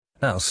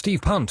Now,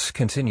 Steve Punt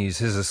continues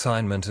his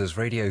assignment as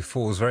Radio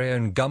 4's very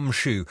own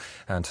gumshoe,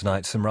 and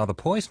tonight some rather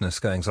poisonous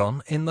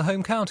goings-on in the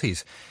home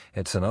counties.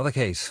 It's another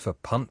case for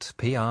Punt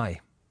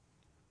PI.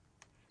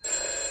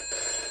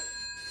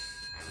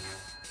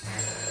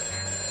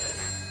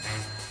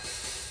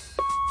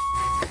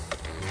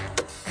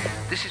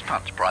 This is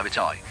Punt Private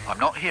Eye. I'm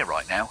not here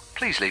right now.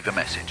 Please leave a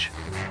message.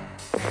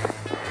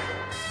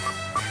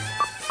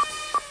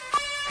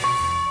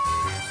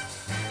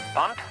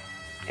 Punt,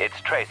 it's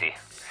Tracy.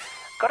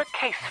 Got a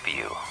case for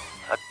you.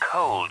 A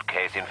cold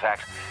case, in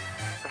fact.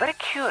 A very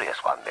curious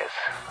one, this.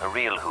 A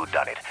real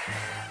whodunit.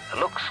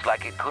 Looks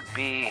like it could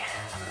be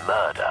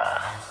murder.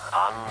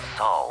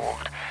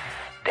 Unsolved.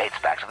 Dates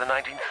back to the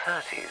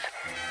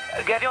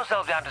 1930s. Get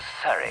yourself down to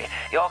Surrey.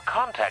 Your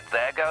contact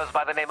there goes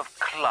by the name of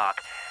Clark.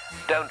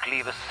 Don't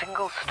leave a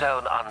single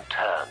stone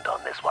unturned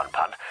on this one,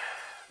 Punt.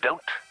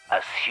 Don't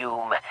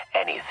assume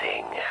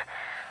anything.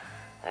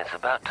 It's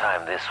about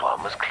time this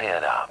one was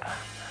cleared up.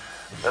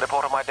 The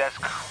report on my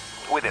desk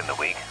within the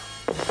week.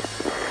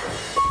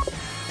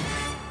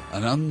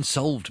 An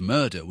unsolved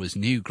murder was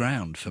new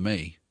ground for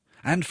me.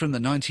 And from the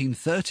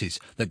 1930s,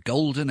 the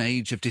golden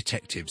age of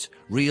detectives,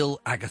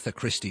 real Agatha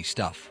Christie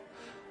stuff.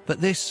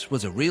 But this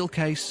was a real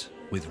case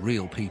with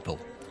real people.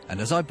 And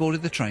as I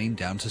boarded the train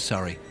down to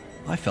Surrey,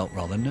 I felt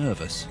rather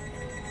nervous.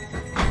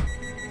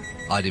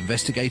 I'd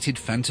investigated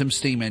phantom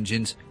steam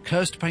engines,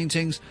 cursed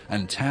paintings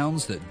and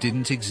towns that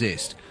didn't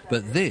exist,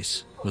 but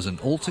this was an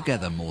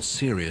altogether more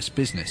serious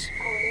business.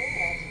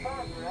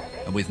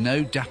 And with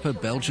no dapper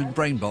Belgian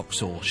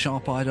brainbox or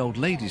sharp-eyed old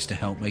ladies to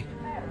help me,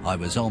 I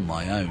was on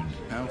my own.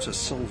 How to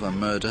solve a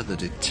murder the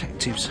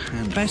detectives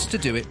handle. Best to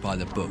do it by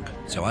the book,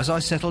 so as I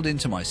settled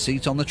into my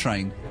seat on the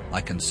train,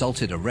 I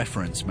consulted a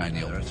reference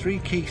manual. There are three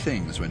key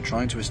things when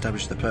trying to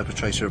establish the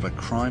perpetrator of a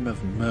crime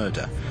of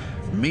murder.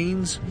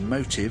 Means,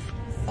 motive,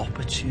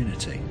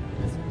 opportunity.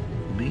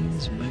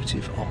 Means,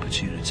 motive,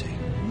 opportunity.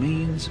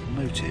 Means,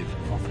 motive,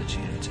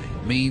 opportunity.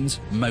 Means,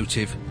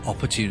 motive,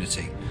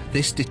 opportunity.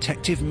 This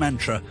detective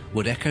mantra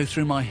would echo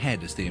through my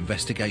head as the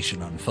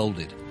investigation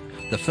unfolded.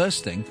 The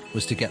first thing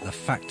was to get the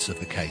facts of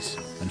the case,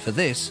 and for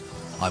this,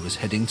 I was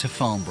heading to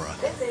Farnborough.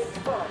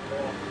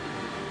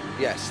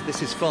 Yes,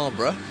 this is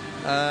Farnborough,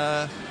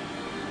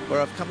 where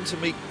I've come to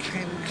meet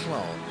Ken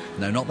Clark.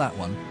 No, not that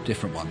one,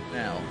 different one.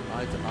 Now,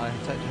 I don't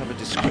have a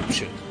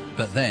description.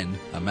 But then,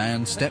 a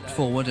man stepped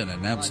forward and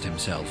announced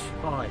himself.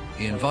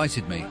 He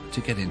invited me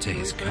to get into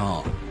his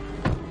car.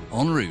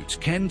 En route,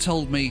 Ken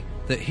told me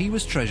that he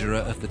was treasurer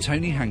of the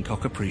Tony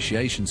Hancock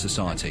Appreciation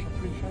Society.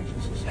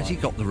 Had he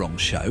got the wrong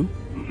show?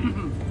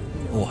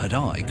 Or had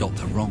I got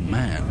the wrong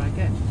man?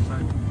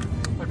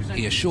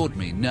 He assured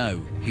me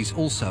no, he's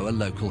also a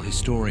local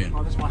historian.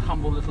 Oh, that's my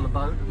humble little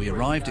abode. We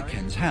arrived at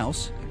Ken's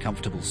house, a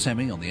comfortable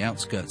semi on the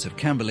outskirts of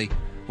Camberley,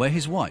 where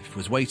his wife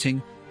was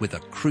waiting with a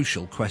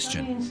crucial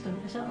question.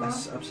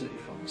 That's absolutely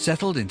fine.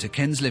 Settled into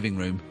Ken's living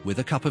room with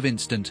a cup of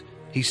instant,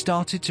 he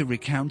started to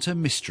recount a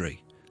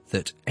mystery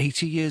that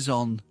 80 years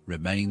on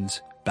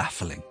remains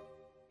baffling.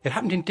 It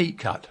happened in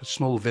Deepcut, a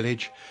small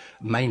village,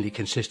 mainly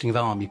consisting of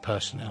army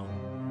personnel.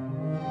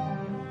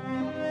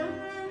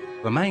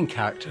 The main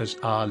characters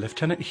are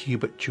Lieutenant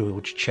Hubert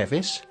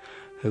Chevis,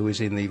 who is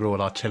in the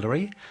Royal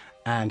Artillery,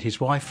 and his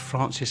wife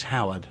Frances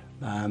Howard.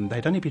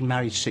 They'd only been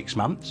married 6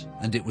 months.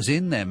 And it was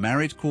in their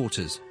married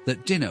quarters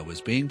that dinner was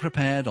being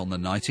prepared on the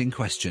night in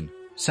question,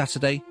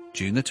 Saturday,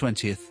 June the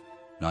 20th,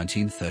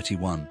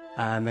 1931.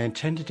 And they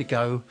intended to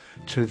go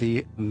to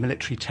the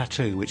military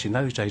tattoo, which in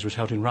those days was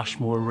held in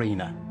Rushmore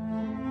Arena.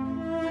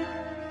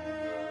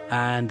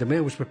 And the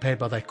meal was prepared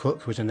by their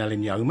cook, who was an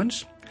Ellen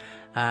Yeomans.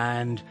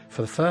 And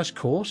for the first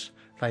course,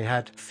 they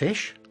had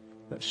fish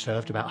that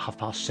served about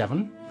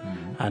 7:30.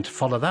 And to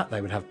follow that,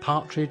 they would have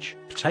partridge,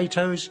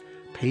 potatoes,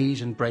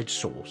 peas and bread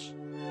sauce.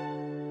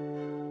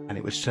 And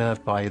it was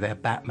served by their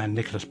batman,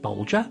 Nicholas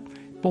Bolger.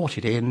 Brought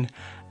it in,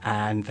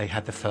 and they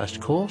had the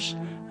first course.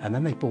 And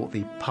then they brought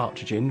the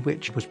partridge in,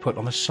 which was put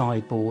on a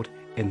sideboard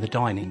in the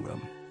dining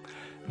room.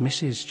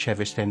 Mrs.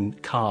 Chevis then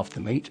carved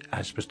the meat,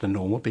 as was the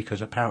normal, because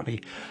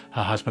apparently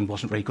her husband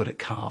wasn't very good at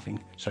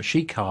carving. So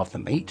she carved the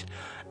meat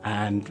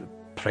and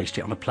placed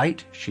it on a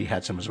plate. She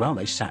had some as well.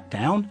 They sat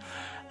down,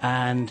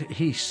 and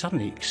he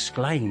suddenly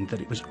exclaimed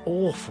that it was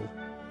awful.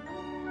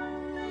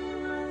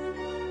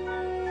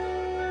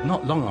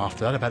 Not long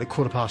after that, about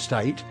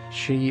 8:15,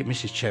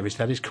 Mrs. Chevis,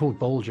 that is, called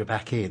Bolger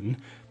back in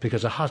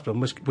because her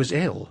husband was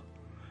ill.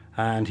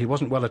 And he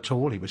wasn't well at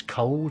all. He was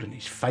cold, and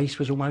his face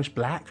was almost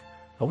black.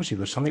 Obviously,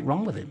 there was something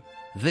wrong with him.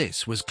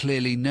 This was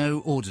clearly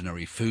no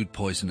ordinary food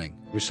poisoning.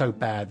 It was so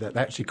bad that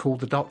they actually called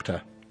the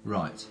doctor.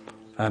 Right.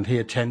 And he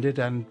attended,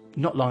 and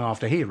not long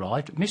after he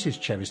arrived, Mrs.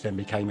 Chevis then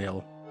became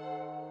ill.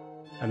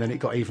 And then it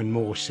got even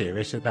more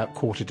serious. At about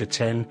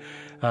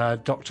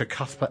 9:45, Dr.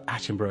 Cuthbert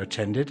Attenborough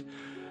attended.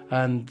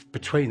 And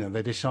between them,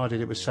 they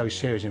decided it was so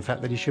serious, in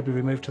fact, that he should be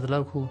removed to the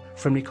local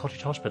Frimley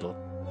Cottage Hospital.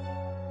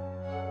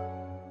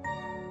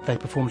 They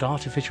performed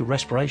artificial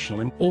respiration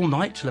on him all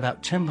night till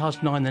about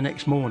 9:10 the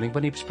next morning,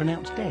 when he was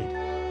pronounced dead.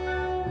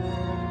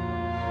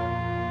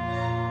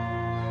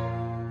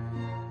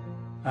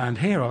 And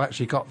here I've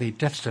actually got the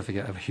death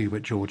certificate of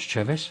Hubert George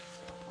Chevis.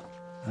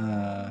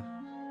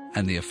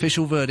 And the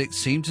official verdict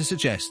seemed to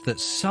suggest that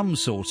some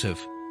sort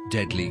of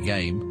deadly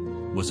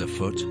game was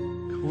afoot.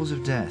 Cause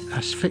of death?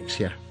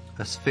 Asphyxia.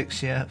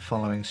 Asphyxia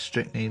following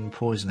strychnine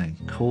poisoning,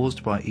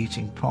 caused by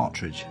eating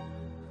partridge.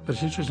 But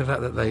it's interesting the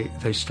fact that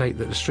they state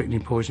that the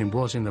strychnine poisoning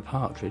was in the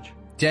partridge.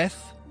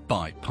 Death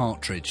by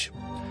partridge.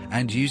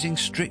 And using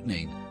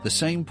strychnine, the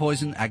same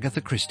poison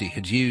Agatha Christie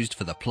had used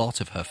for the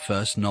plot of her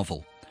first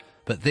novel.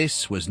 But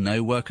this was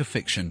no work of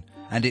fiction,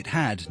 and it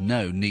had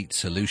no neat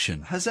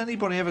solution. Has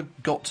anybody ever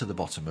got to the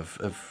bottom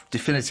of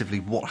definitively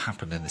what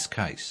happened in this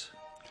case?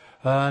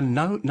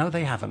 No,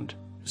 they haven't.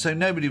 So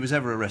nobody was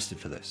ever arrested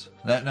for this?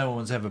 No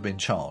one's ever been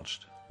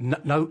charged?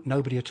 No,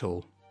 nobody at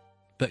all.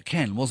 But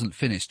Ken wasn't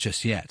finished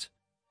just yet.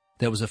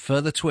 There was a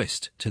further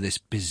twist to this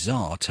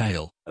bizarre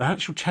tale. An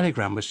actual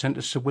telegram was sent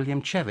to Sir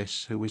William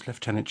Chevis, who was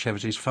Lieutenant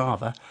Chevis's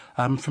father,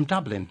 from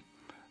Dublin,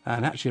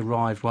 and actually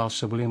arrived while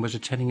Sir William was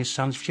attending his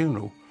son's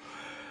funeral.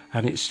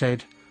 And it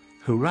said,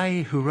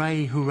 "Hooray,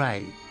 hooray,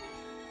 hooray."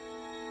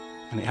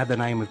 And it had the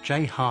name of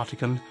J.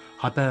 Hartigan,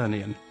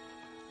 Hibernian.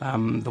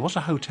 There was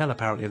a hotel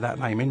apparently of that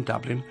name in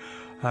Dublin,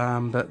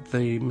 but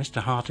the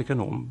Mr. Hartigan,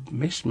 or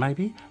Miss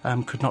maybe,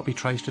 could not be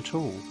traced at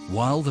all.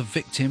 While the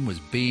victim was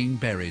being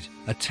buried,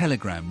 a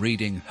telegram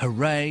reading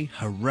 "Hooray,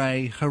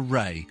 hooray,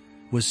 hooray"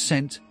 was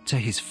sent to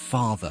his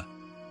father.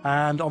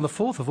 And on the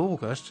 4th of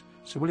August,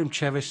 Sir William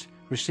Chevis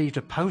received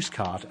a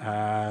postcard,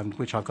 and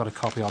which I've got a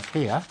copy of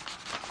here,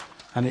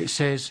 and it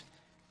says,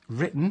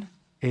 "Written,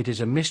 it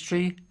is a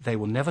mystery they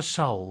will never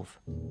solve,"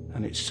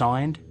 and it's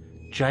signed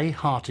J.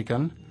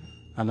 Hartigan,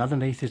 and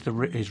underneath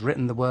is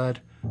written the word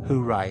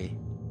 "Hooray."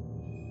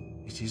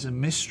 It is a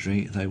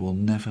mystery they will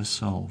never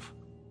solve.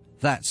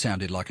 That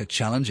sounded like a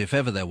challenge if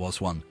ever there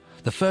was one.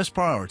 The first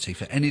priority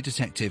for any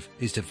detective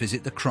is to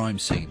visit the crime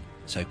scene,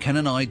 so Ken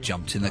and I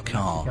jumped in the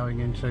car. Going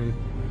into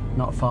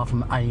not far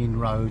from Ain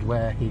Road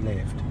where he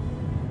lived.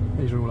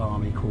 These are all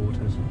army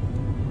quarters.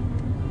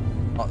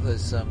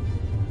 There's a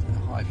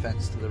high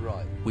fence to the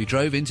right. We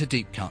drove into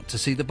Deep Cut to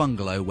see the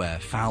bungalow where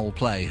foul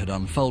play had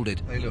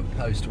unfolded. They look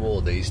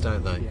post-war, these,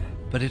 don't they? Yeah.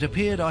 But it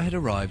appeared I had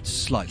arrived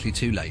slightly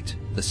too late.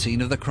 The scene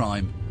of the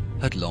crime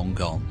had long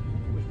gone.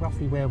 It was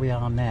roughly where we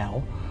are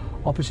now,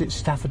 opposite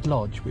Stafford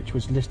Lodge, which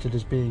was listed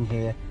as being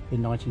here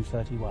in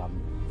 1931.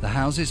 The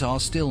houses are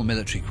still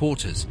military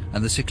quarters,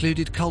 and the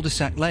secluded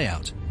cul-de-sac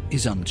layout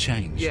is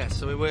unchanged.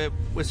 Yes, I mean,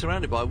 we're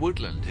surrounded by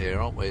woodland here,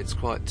 aren't we? It's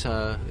quite,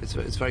 it's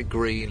very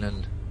green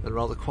and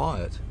rather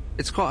quiet.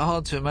 It's quite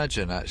hard to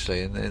imagine,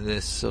 actually, in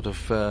this sort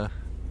of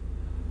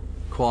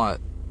quiet,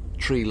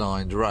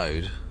 tree-lined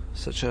road,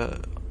 such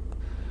a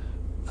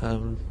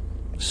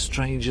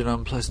strange and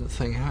unpleasant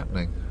thing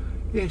happening.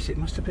 Yes, it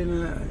must have been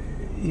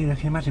you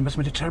can imagine, it must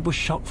have been a terrible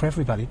shock for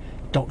everybody.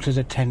 Doctors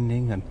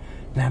attending and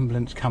an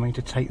ambulance coming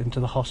to take them to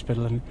the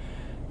hospital, and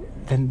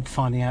then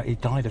finding out he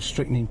died of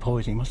strychnine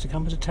poisoning must have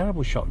come as a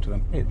terrible shock to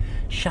them. It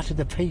shattered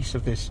the peace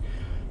of this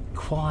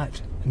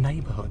quiet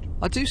neighbourhood.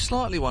 I do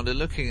slightly wonder,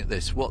 looking at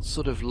this, what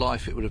sort of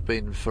life it would have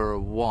been for a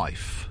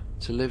wife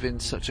to live in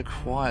such a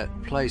quiet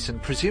place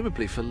and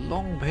presumably for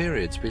long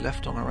periods be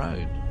left on her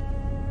own.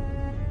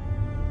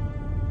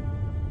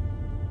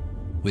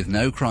 With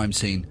no crime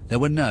scene, there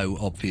were no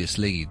obvious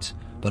leads,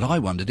 but I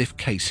wondered if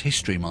case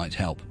history might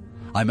help.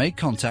 I made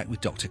contact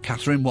with Dr.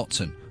 Catherine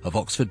Watson of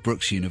Oxford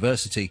Brookes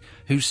University,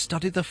 who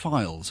studied the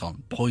files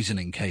on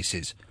poisoning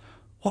cases.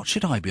 What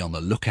should I be on the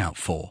lookout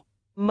for?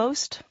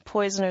 Most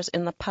poisoners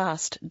in the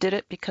past did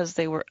it because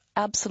they were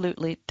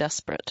absolutely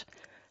desperate,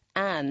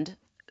 and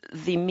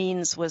the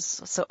means was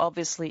so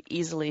obviously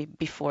easily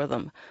before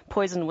them.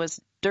 Poison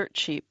was dirt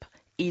cheap,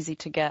 easy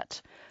to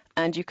get,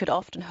 and you could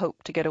often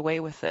hope to get away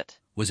with it.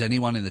 Was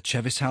anyone in the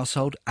Chevis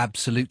household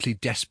absolutely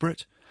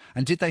desperate?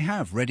 And did they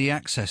have ready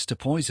access to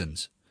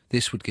poisons?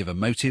 This would give a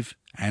motive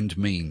and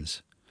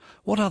means.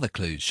 What other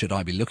clues should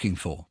I be looking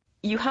for?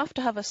 You have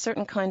to have a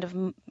certain kind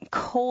of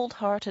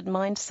cold-hearted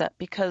mindset,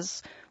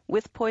 because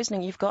with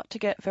poisoning you've got to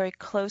get very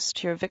close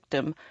to your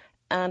victim,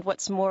 and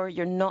what's more,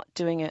 you're not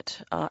doing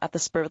it at the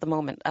spur of the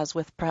moment, as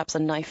with perhaps a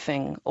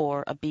knifing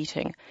or a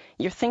beating.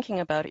 You're thinking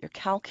about it, you're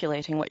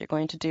calculating what you're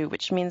going to do,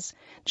 which means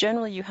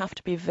generally you have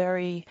to be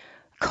very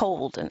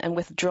cold and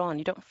withdrawn.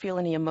 You don't feel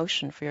any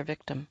emotion for your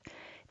victim.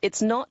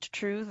 It's not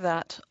true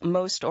that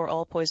most or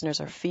all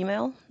poisoners are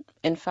female.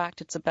 In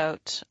fact, it's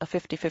about a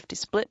 50-50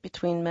 split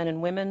between men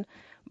and women,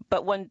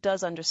 but one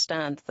does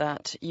understand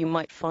that you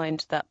might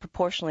find that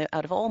proportionally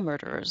out of all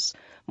murderers,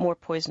 more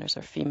poisoners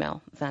are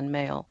female than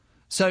male.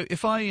 So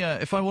if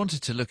I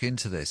wanted to look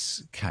into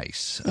this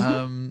case,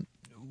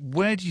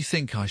 where do you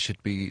think I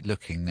should be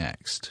looking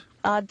next?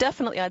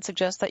 Definitely, I'd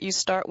suggest that you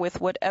start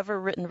with whatever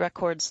written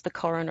records the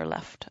coroner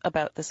left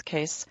about this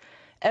case.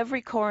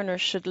 Every coroner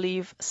should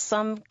leave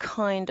some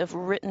kind of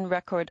written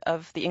record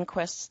of the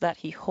inquests that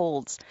he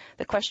holds.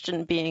 The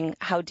question being,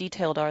 how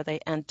detailed are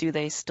they, and do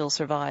they still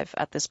survive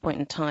at this point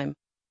in time?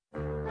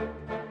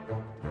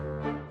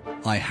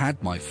 I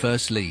had my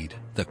first lead,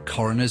 the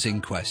coroner's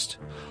inquest.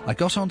 I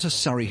got onto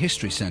Surrey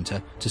History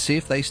Centre to see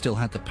if they still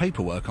had the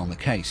paperwork on the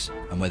case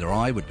and whether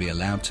I would be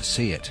allowed to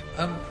see it.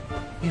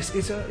 Yes,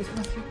 is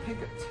Matthew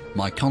Pigott?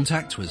 My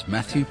contact was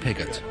Matthew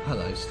Pigott.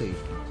 Hello,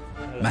 Steve.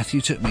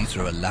 Matthew took me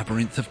through a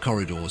labyrinth of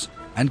corridors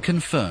and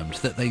confirmed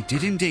that they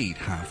did indeed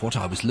have what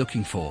I was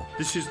looking for.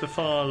 This is the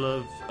file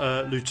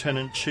of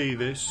Lieutenant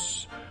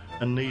Chevis,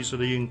 and these are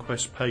the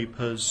inquest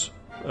papers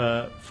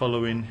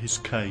following his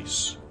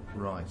case.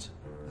 Right.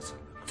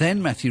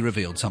 Then Matthew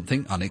revealed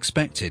something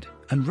unexpected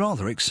and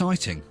rather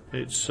exciting.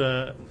 It's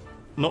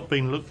not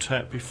been looked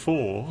at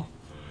before,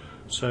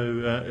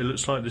 so it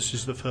looks like this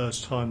is the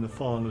first time the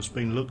file has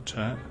been looked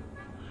at.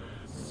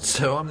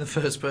 So I'm the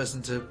first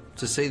person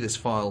to see this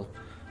file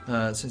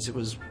since it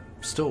was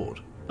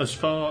stored? As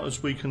far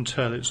as we can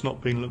tell, it's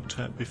not been looked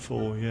at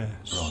before, yes.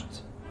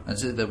 Right. And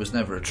so there was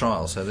never a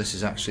trial, so this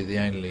is actually the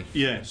only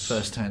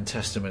first-hand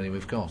testimony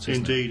we've got,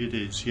 isn't Indeed it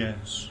is,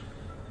 yes.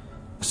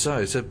 So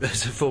it's a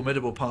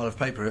formidable pile of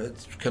paper.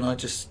 Can I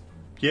just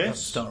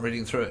start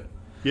reading through it?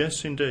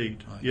 Yes,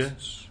 indeed. Right.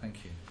 Yes.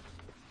 Thank you.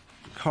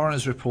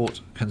 Coroner's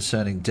report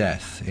concerning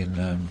death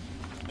in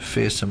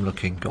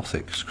fearsome-looking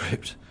Gothic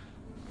script.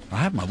 I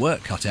had my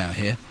work cut out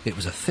here. It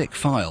was a thick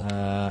file.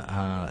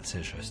 That's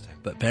interesting.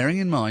 But bearing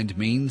in mind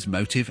means,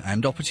 motive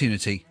and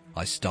opportunity,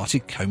 I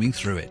started combing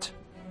through it.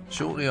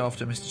 Shortly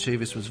after, Mr.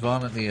 Chevis was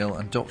violently ill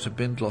and Dr.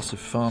 Bindloss of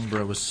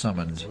Farnborough was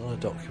summoned. There's a lot of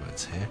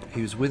documents here.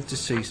 He was with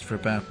deceased for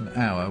about an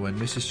hour when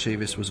Mrs.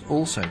 Chevis was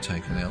also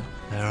taken ill.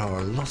 There are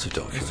a lot of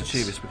documents. Mr.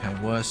 Chevis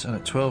became worse and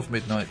at 12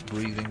 midnight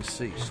breathing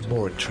ceased.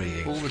 More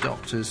intriguing. All the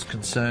doctors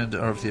concerned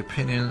are of the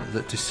opinion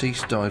that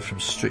deceased died from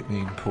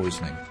strychnine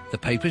poisoning. The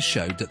papers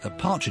showed that the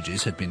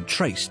partridges had been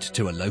traced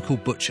to a local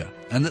butcher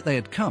and that they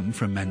had come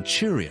from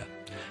Manchuria.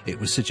 It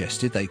was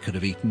suggested they could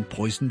have eaten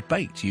poisoned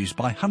bait used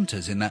by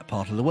hunters in that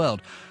part of the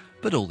world,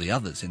 but all the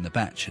others in the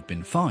batch had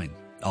been fine.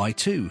 I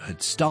too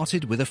had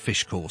started with a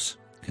fish course,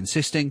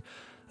 consisting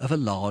of a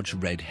large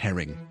red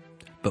herring,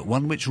 but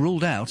one which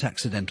ruled out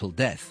accidental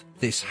death.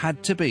 This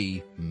had to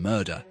be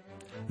murder.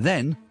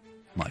 Then,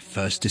 my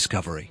first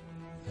discovery.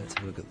 Let's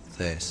have a look at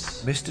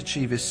this. Mr.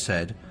 Chevis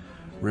said,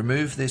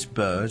 "Remove this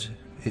bird.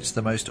 It's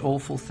the most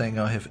awful thing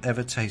I have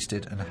ever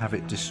tasted and have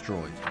it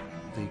destroyed."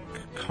 The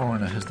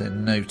coroner has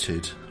then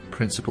noted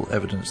principal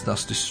evidence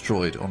thus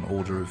destroyed on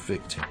order of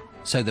victim.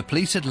 So the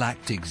police had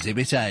lacked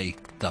Exhibit A,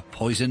 the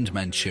poisoned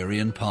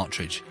Manchurian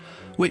partridge,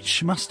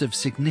 which must have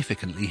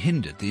significantly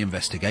hindered the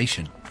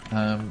investigation.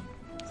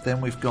 Then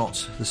we've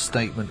got the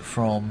statement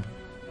from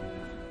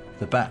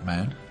the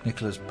Batman,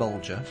 Nicholas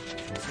Bulger.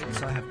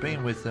 Since I have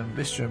been with them,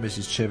 Mr. and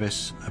Mrs.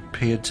 Chevis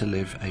appeared to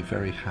live a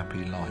very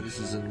happy life. This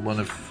is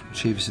one of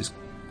Chevis's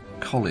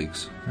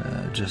colleagues.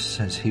 Just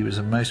says he was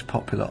a most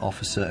popular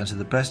officer and to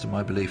the best of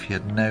my belief he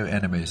had no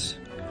enemies.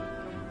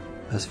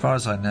 As far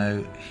as I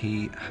know,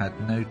 he had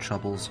no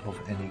troubles of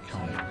any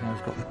kind. Now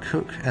we've got the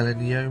cook, Ellen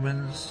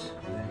Yeomans.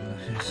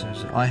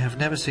 I have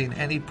never seen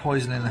any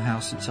poison in the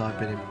house since I've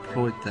been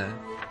employed there.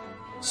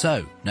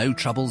 So, no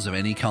troubles of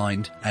any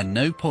kind and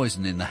no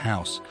poison in the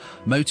house.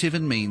 Motive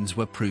and means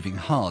were proving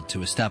hard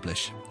to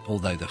establish,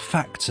 although the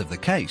facts of the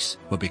case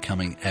were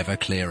becoming ever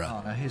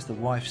clearer. Now here's the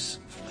wife's...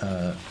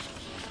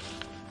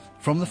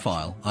 From the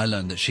file, I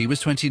learned that she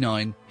was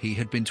 29, he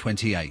had been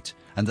 28,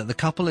 and that the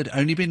couple had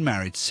only been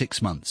married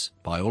 6 months,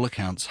 by all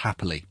accounts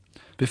happily.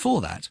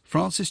 Before that,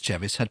 Francis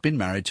Chevis had been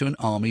married to an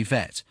army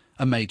vet,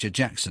 a Major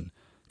Jackson.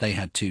 They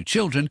had 2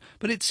 children,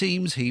 but it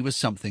seems he was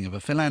something of a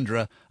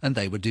philanderer, and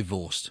they were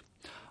divorced.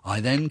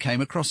 I then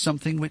came across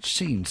something which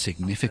seemed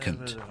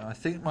significant. I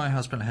think my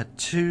husband had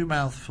 2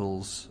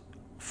 mouthfuls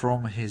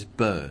from his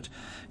bird.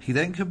 He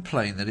then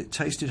complained that it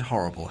tasted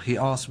horrible. He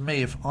asked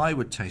me if I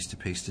would taste a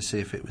piece to see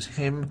if it was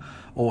him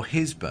or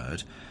his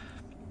bird.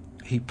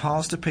 He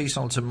passed a piece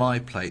onto my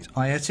plate.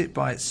 I ate it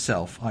by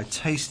itself. I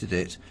tasted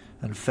it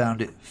and found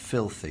it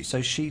filthy.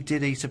 So she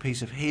did eat a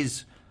piece of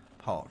his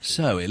partridge.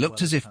 So it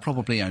looked as if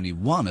probably only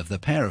one of the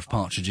pair of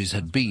partridges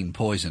had been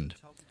poisoned.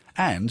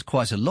 And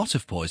quite a lot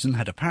of poison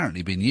had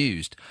apparently been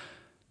used.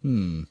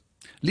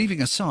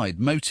 Leaving aside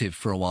motive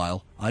for a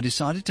while, I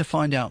decided to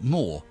find out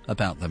more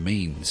about the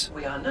means.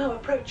 We are now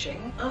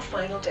approaching our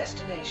final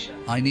destination.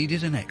 I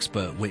needed an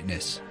expert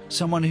witness,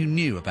 someone who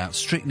knew about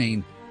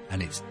strychnine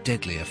and its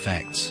deadly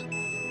effects.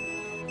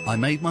 I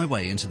made my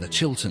way into the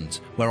Chilterns,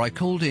 where I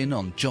called in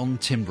on John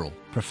Timbrell,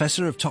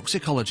 Professor of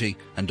Toxicology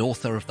and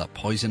author of The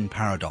Poison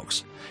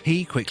Paradox.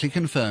 He quickly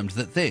confirmed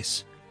that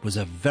this was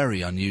a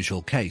very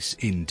unusual case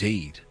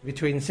indeed.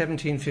 Between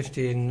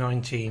 1750 and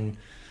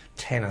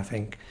 1910, I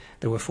think,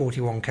 there were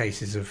 41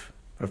 cases of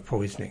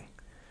poisoning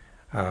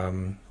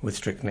with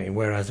strychnine,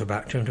 whereas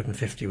about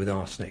 250 with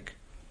arsenic.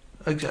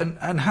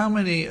 And how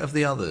many of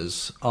the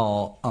others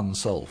are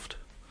unsolved?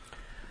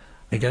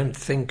 I don't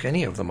think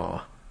any of them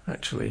are,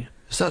 actually.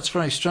 So that's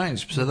very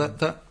strange. So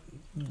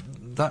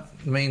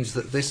that means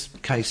that this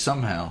case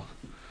somehow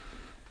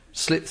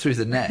slipped through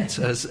the net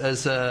as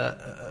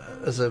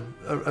a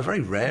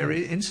very rare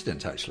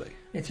incident, actually.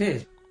 It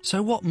is.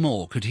 So what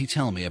more could he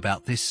tell me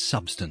about this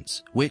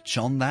substance, which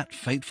on that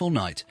fateful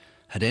night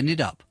had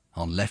ended up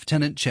on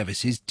Lieutenant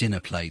Chevis's dinner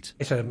plate.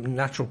 It's a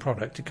natural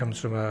product. It comes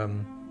from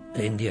an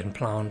Indian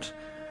plant,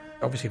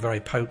 obviously very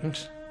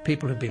potent.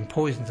 People who've been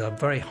poisoned are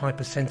very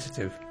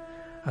hypersensitive,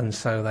 and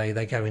so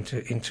they go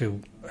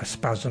into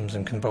spasms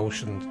and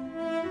convulsions.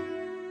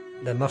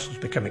 Their muscles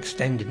become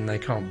extended and they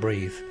can't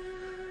breathe.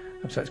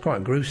 So it's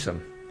quite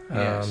gruesome.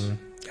 Yes.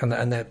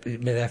 And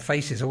their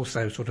faces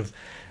also sort of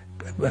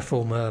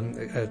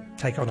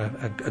take on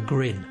a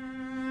grin,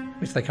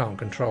 which they can't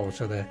control,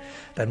 so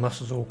their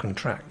muscles all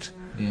contract.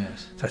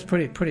 Yes. So it's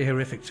pretty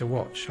horrific to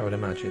watch, I would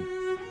imagine.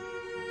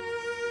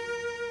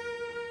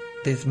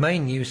 The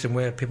main use and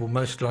where people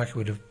most likely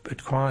would have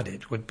acquired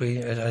it would be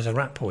as a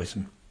rat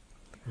poison.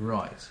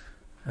 Right.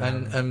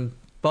 And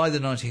by the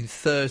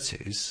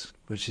 1930s,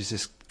 which is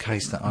this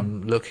case that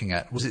I'm looking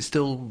at, was it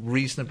still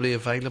reasonably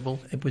available?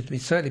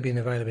 It's certainly been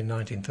available in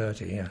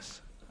 1930,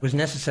 yes. It was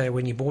necessary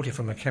when you bought it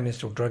from a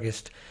chemist or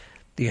druggist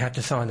that you had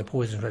to sign the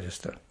poison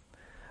register.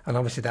 And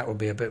obviously that would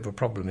be a bit of a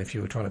problem if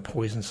you were trying to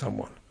poison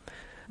someone.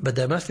 But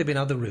there must have been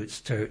other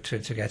routes to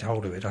get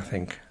hold of it, I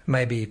think.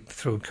 Maybe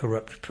through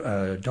corrupt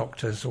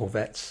doctors or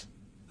vets.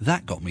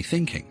 That got me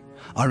thinking.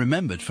 I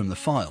remembered from the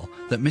file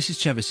that Mrs.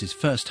 Chevis's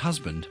first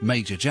husband,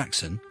 Major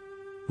Jackson,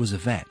 was a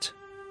vet.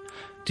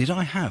 Did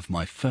I have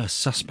my first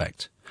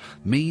suspect?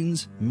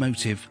 Means,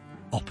 motive,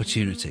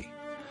 opportunity.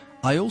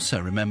 I also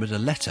remembered a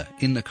letter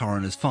in the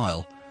coroner's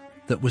file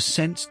that was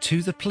sent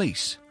to the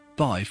police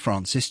by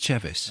Francis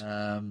Chevis.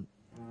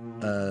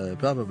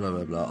 Blah, blah, blah,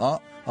 blah, blah.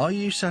 Are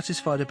you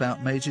satisfied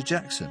about Major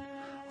Jackson?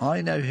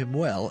 I know him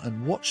well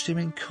and watched him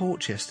in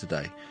court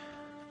yesterday.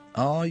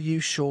 Are you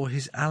sure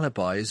his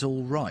alibi is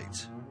all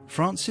right?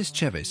 Francis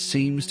Chevis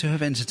seems to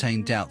have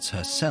entertained doubts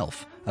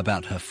herself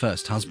about her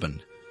first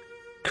husband.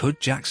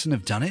 Could Jackson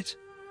have done it?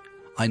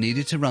 I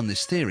needed to run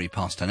this theory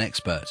past an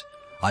expert.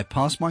 I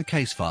passed my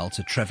case file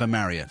to Trevor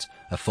Marriott,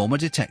 a former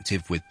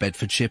detective with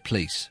Bedfordshire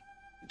Police.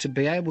 To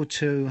be able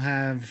to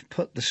have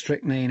put the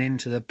strychnine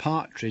into the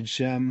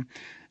partridge,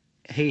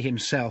 he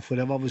himself would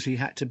have obviously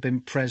had to have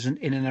been present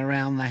in and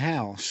around the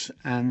house,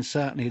 and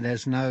certainly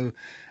there's no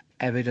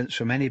evidence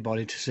from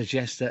anybody to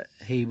suggest that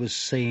he was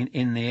seen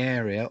in the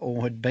area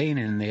or had been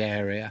in the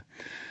area.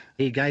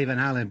 He gave an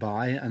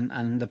alibi,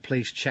 and the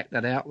police checked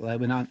that out. They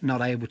were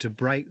not able to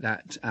break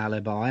that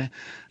alibi.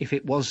 If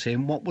it was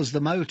him, what was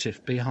the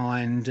motive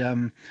behind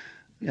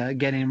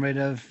getting rid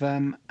of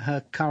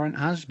her current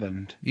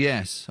husband?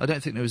 Yes, I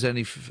don't think there was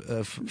any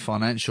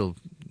financial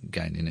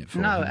gain in it for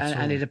him. No,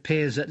 and it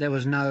appears that there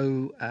was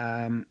no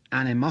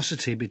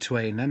animosity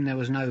between them. There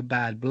was no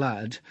bad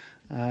blood,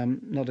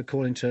 not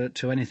according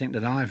to anything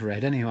that I've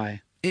read,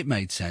 anyway. It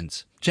made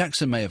sense.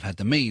 Jackson may have had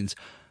the means,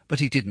 but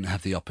he didn't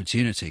have the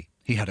opportunity.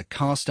 He had a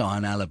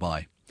cast-iron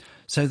alibi.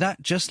 So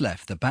that just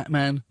left the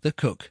Batman, the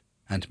cook,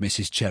 and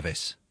Mrs.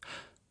 Chevis.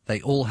 They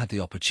all had the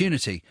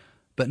opportunity,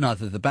 but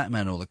neither the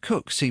Batman or the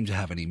cook seemed to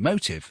have any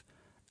motive,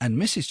 and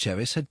Mrs.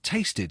 Chevis had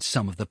tasted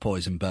some of the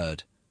poison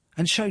bird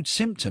and showed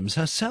symptoms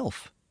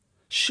herself.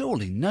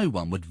 Surely no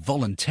one would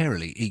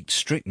voluntarily eat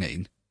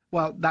strychnine.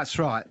 Well, that's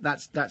right.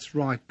 That's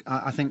right.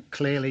 I think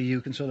clearly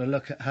you can sort of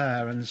look at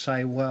her and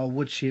say, well,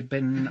 would she have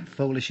been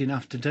foolish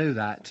enough to do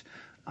that?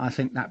 I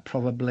think that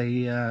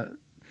probably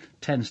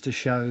tends to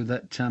show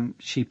that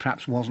she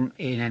perhaps wasn't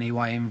in any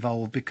way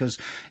involved, because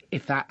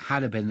if that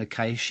had been the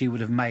case, she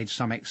would have made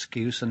some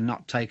excuse and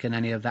not taken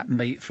any of that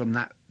meat from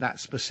that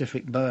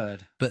specific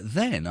bird. But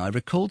then I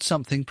recalled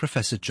something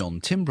Professor John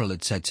Timbrell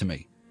had said to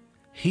me.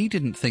 He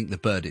didn't think the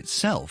bird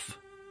itself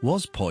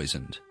was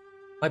poisoned.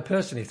 I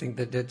personally think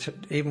that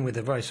even with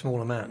a very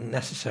small amount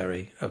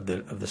necessary of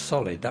the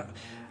solid,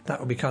 that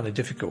would be kind of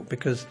difficult,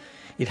 because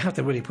you'd have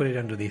to really put it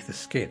underneath the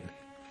skin.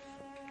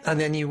 And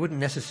then you wouldn't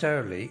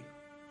necessarily,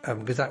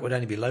 because that would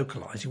only be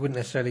localised, you wouldn't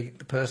necessarily,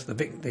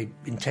 the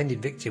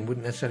intended victim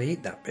wouldn't necessarily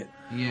eat that bit.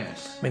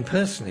 Yes. I mean,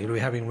 personally,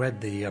 having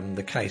read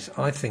the case,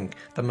 I think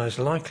the most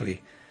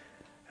likely,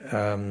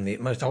 the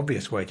most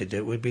obvious way to do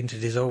it would be to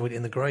dissolve it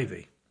in the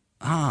gravy.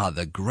 Ah,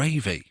 the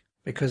gravy.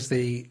 Because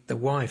the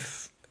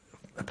wife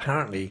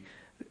apparently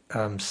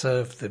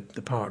served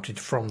the partridge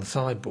from the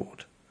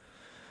sideboard.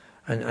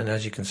 And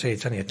as you can see,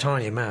 it's only a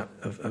tiny amount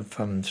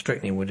of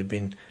strychnine would have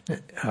been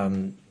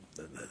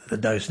the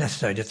dose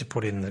necessary just to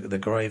put in the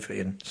gravy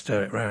and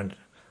stir it round,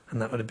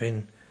 and that would have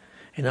been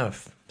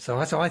enough. So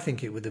I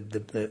think it would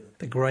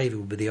the gravy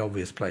would be the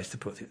obvious place to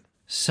put it.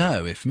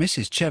 So if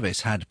Mrs.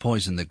 Chevis had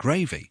poisoned the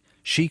gravy,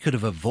 she could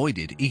have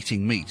avoided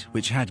eating meat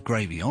which had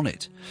gravy on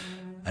it.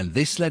 And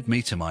this led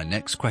me to my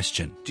next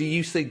question. Do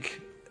you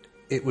think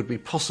it would be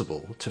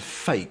possible to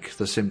fake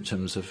the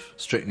symptoms of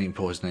strychnine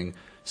poisoning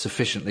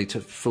sufficiently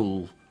to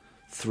fool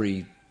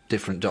 3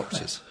 different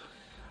doctors?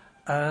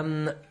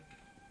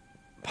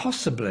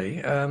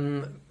 Possibly,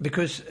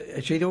 because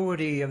she'd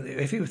already,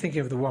 if you were thinking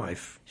of the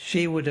wife,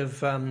 she would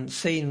have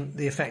seen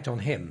the effect on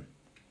him,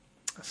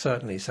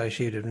 certainly, so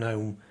she would have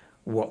known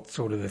what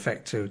sort of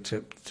effect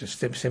to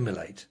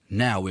simulate.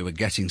 Now we were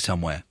getting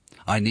somewhere.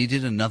 I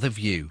needed another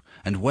view,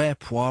 and where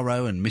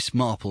Poirot and Miss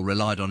Marple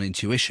relied on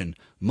intuition,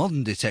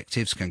 modern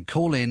detectives can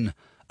call in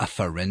a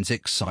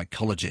forensic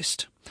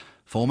psychologist.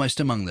 Foremost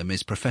among them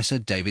is Professor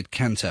David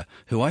Cantor,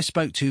 who I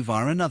spoke to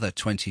via another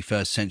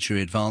 21st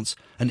century advance,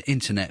 an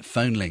internet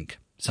phone link,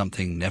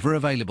 something never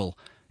available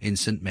in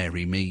St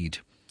Mary Mead.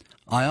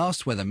 I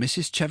asked whether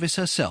Mrs Chevis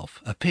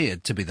herself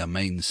appeared to be the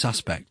main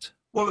suspect.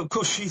 Well, of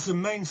course, she's the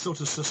main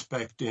sort of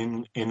suspect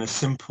in a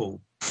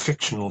simple,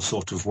 fictional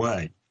sort of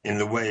way, in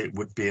the way it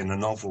would be in a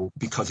novel,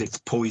 because it's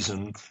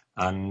poison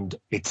and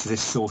it's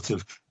this sort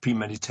of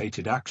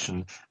premeditated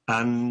action.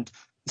 And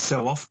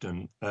so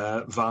often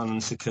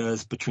violence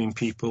occurs between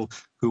people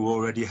who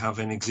already have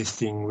an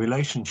existing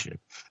relationship.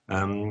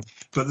 But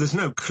there's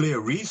no clear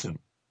reason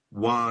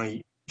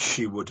why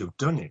she would have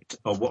done it,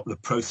 or what the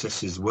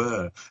processes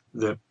were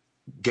that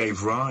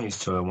gave rise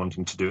to her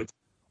wanting to do it.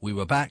 We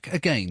were back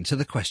again to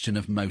the question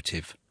of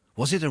motive.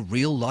 Was it a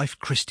real-life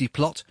Christie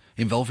plot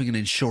involving an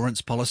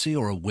insurance policy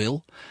or a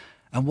will?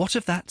 And what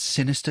of that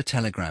sinister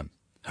telegram?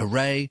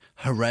 Hooray,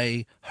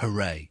 hooray,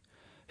 hooray.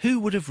 Who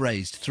would have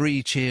raised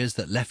 3 cheers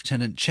that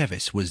Lieutenant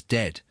Chevis was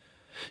dead?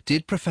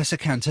 Did Professor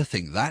Cantor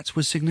think that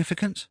was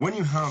significant? When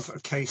you have a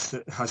case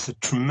that has a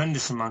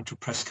tremendous amount of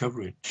press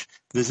coverage,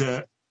 there's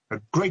a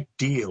great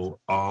deal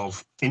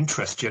of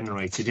interest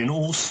generated in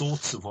all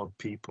sorts of odd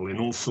people, in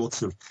all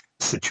sorts of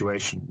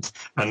situations.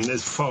 And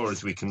as far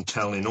as we can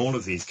tell in all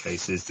of these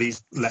cases,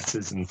 these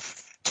letters and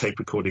tape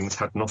recordings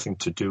had nothing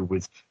to do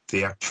with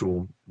the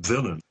actual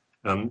villain.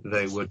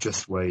 They were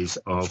just ways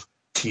of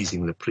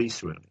teasing the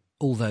police, really.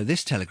 Although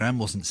this telegram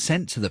wasn't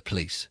sent to the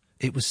police,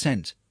 it was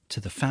sent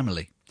to the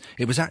family.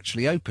 It was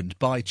actually opened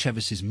by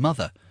Chevis's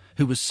mother,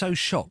 who was so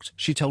shocked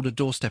she told a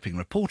doorstepping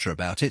reporter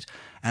about it,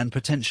 and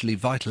potentially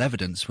vital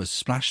evidence was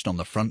splashed on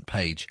the front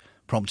page,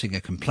 prompting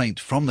a complaint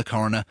from the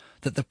coroner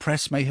that the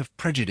press may have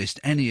prejudiced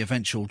any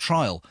eventual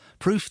trial,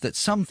 proof that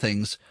some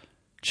things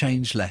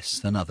change less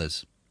than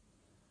others.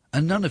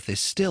 And none of this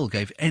still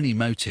gave any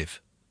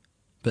motive.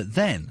 But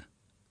then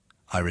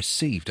I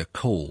received a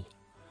call.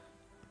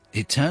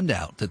 It turned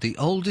out that the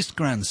oldest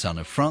grandson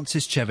of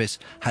Francis Chevis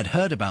had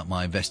heard about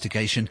my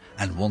investigation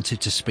and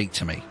wanted to speak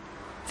to me.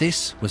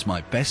 This was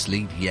my best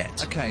lead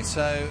yet. OK,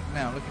 so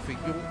now looking for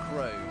York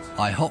Road.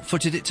 I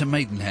hot-footed it to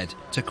Maidenhead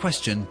to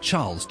question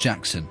Charles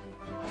Jackson.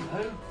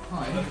 Hello?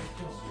 Hi.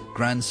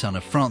 Grandson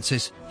of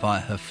Francis via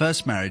her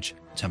first marriage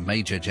to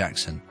Major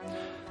Jackson.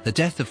 The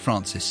death of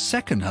Francis'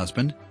 second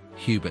husband,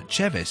 Hubert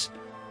Chevis,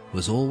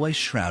 was always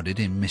shrouded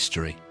in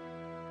mystery.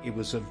 It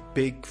was a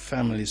big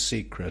family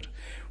secret,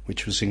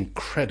 which was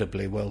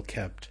incredibly well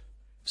kept.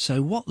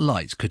 So what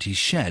light could he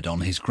shed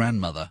on his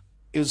grandmother?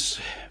 It was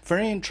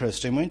very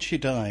interesting. When she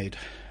died,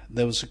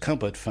 there was a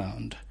cupboard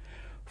found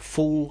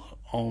full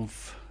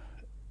of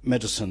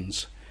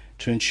medicines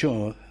to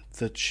ensure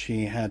that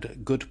she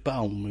had good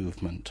bowel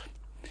movement,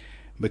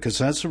 because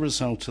as a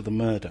result of the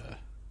murder,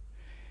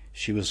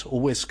 she was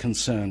always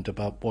concerned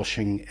about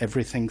washing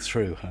everything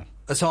through her.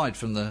 Aside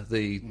from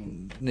the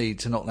need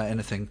to not let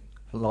anything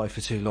lie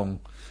for too long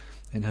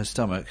in her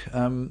stomach,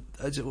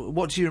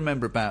 what do you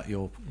remember about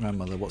your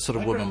grandmother? What sort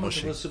of woman was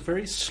she? She was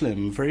very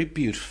slim, very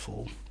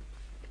beautiful.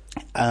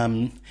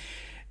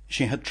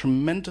 She had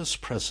tremendous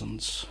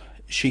presence.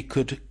 She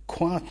could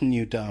quieten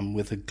you down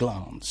with a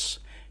glance.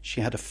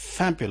 She had a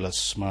fabulous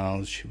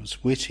smile. She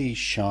was witty,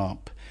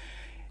 sharp.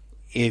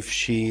 If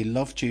she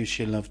loved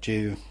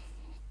you,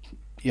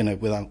 you know,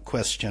 without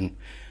question.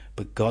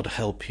 But God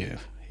help you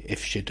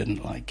if she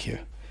didn't like you.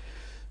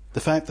 The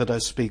fact that I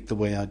speak the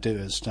way I do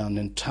is down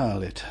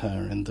entirely to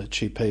her, in that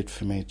she paid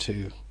for me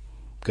to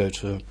go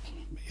to,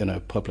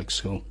 public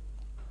school.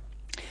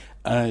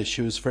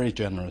 She was very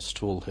generous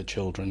to all her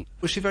children.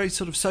 Was she very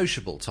sort of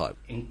sociable type?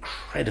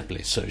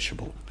 Incredibly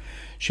sociable.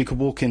 She could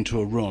walk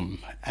into a room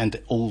and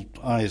all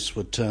eyes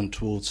would turn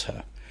towards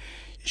her.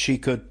 She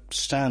could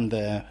stand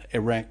there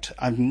erect.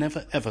 I've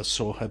never ever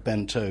saw her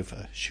bent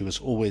over. She was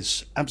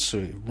always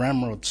absolutely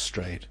ramrod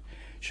straight.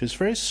 She was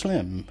very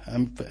slim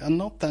and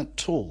not that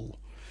tall.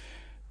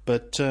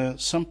 But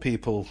some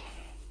people,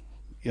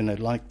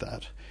 like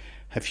that,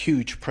 have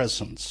huge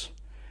presence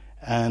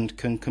and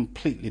can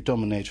completely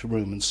dominate a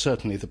room, and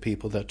certainly the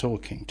people they're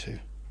talking to.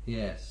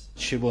 Yes.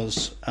 She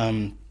was,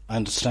 I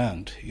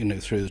understand,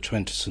 through the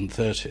 20s and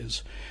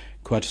 30s,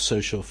 quite a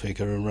social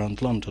figure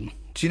around London.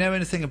 Do you know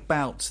anything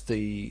about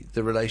the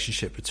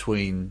relationship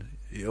between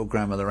your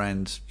grandmother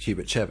and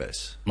Hubert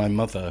Chevis? My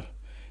mother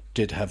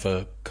did have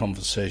a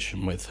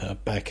conversation with her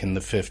back in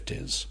the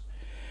 50s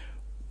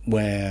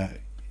where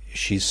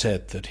she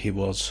said that he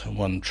was her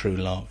one true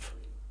love.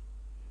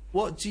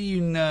 What do you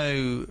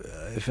know,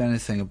 if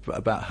anything,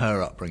 about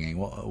her upbringing?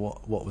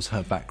 What was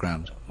her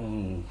background?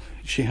 Oh,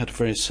 she had a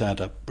very sad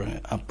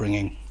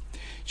upbringing.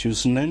 She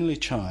was an only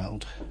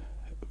child,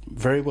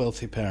 very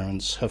wealthy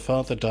parents. Her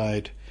father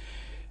died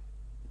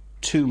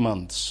 2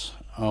 months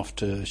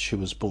after she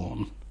was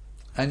born.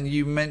 And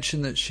you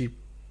mentioned that she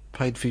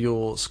paid for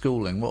your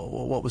schooling.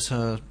 What was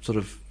her sort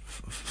of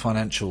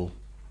financial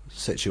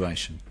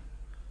situation?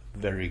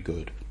 Very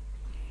good.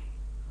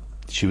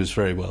 She was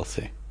very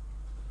wealthy.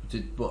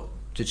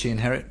 Did she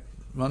inherit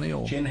money,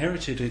 or she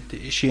inherited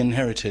it? She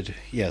inherited,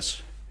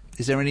 yes.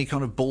 Is there any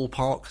kind of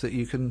ballpark that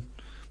you can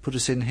put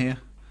us in here?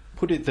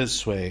 Put it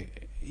this way: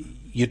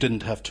 you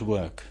didn't have to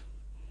work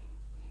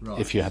Right.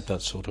 if you had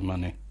that sort of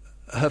money.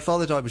 Her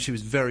father died when she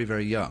was very,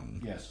 very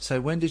young. Yes.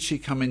 So when did she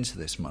come into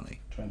this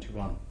money?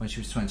 21. When she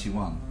was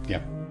 21.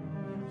 Yeah.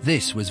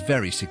 This was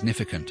very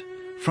significant.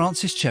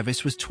 Frances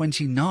Chevis was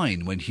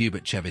 29 when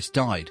Hubert Chevis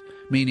died,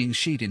 meaning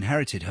she'd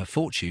inherited her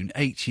fortune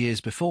 8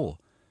 years before.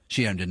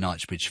 She owned a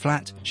Knightsbridge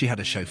flat, she had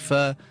a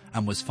chauffeur,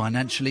 and was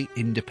financially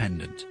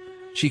independent.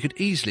 She could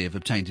easily have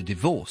obtained a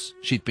divorce.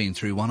 She'd been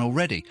through one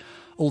already.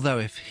 Although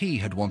if he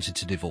had wanted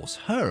to divorce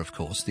her, of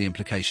course, the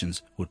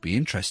implications would be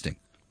interesting.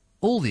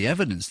 All the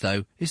evidence,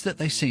 though, is that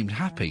they seemed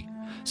happy.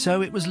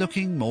 So it was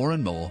looking more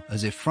and more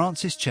as if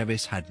Frances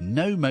Chevis had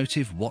no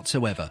motive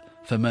whatsoever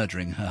for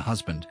murdering her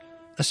husband,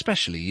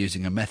 especially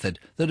using a method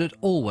that had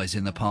always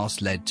in the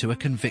past led to a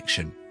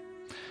conviction.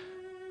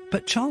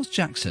 But Charles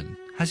Jackson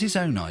has his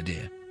own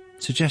idea,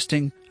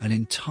 suggesting an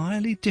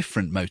entirely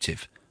different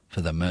motive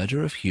for the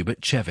murder of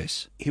Hubert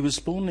Chevis. He was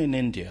born in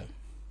India,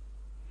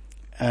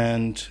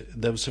 and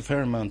there was a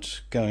fair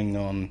amount going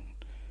on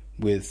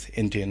with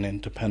Indian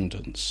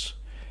independence,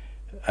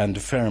 and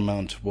a fair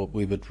amount of what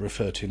we would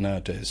refer to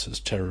nowadays as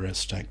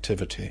terrorist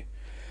activity.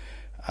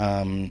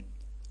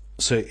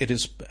 So it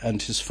is, and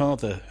his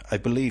father, I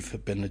believe,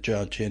 had been a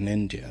judge in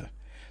India,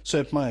 so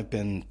it might have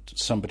been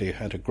somebody who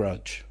had a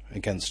grudge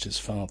against his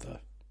father.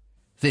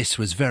 This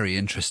was very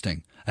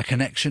interesting, a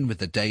connection with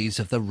the days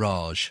of the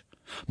Raj.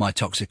 My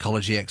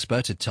toxicology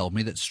expert had told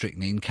me that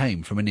strychnine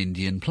came from an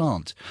Indian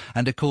plant,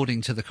 and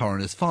according to the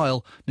coroner's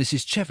file,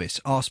 Mrs. Chevis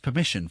asked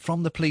permission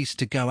from the police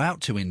to go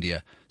out to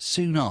India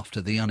soon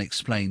after the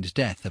unexplained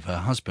death of her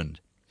husband.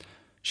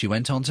 She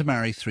went on to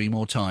marry 3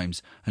 more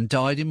times and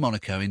died in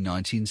Monaco in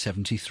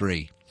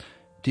 1973.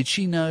 Did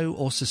she know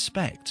or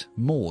suspect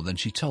more than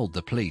she told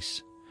the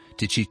police?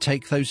 Did she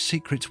take those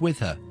secrets with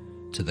her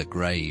to the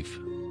grave?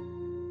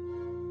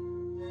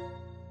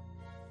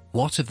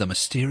 What of the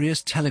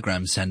mysterious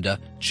telegram sender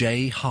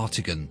J.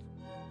 Hartigan,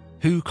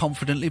 who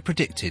confidently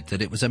predicted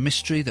that it was a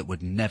mystery that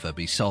would never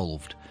be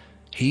solved?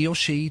 He or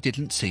she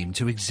didn't seem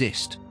to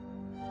exist.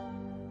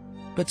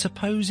 But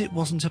suppose it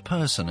wasn't a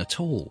person at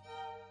all?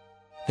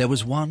 There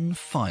was one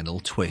final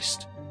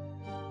twist.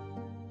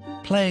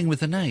 Playing with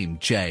the name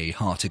J.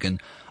 Hartigan,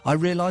 I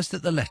realised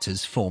that the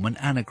letters form an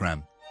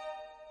anagram.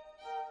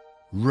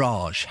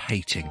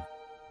 Raj-hating.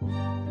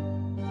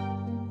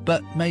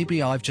 But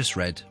maybe I've just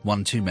read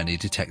one too many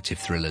detective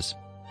thrillers.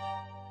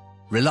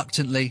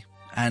 Reluctantly,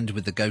 and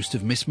with the ghost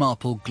of Miss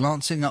Marple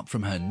glancing up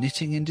from her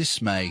knitting in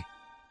dismay,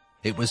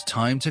 it was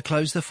time to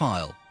close the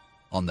file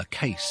on the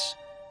case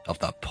of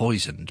the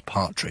poisoned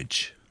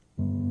partridge.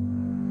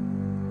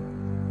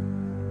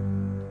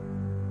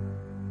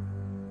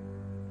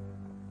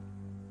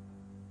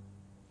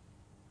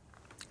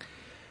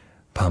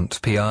 Punt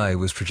PI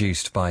was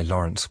produced by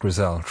Lawrence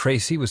Grizzell.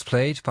 Tracy was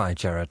played by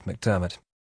Gerard McDermott.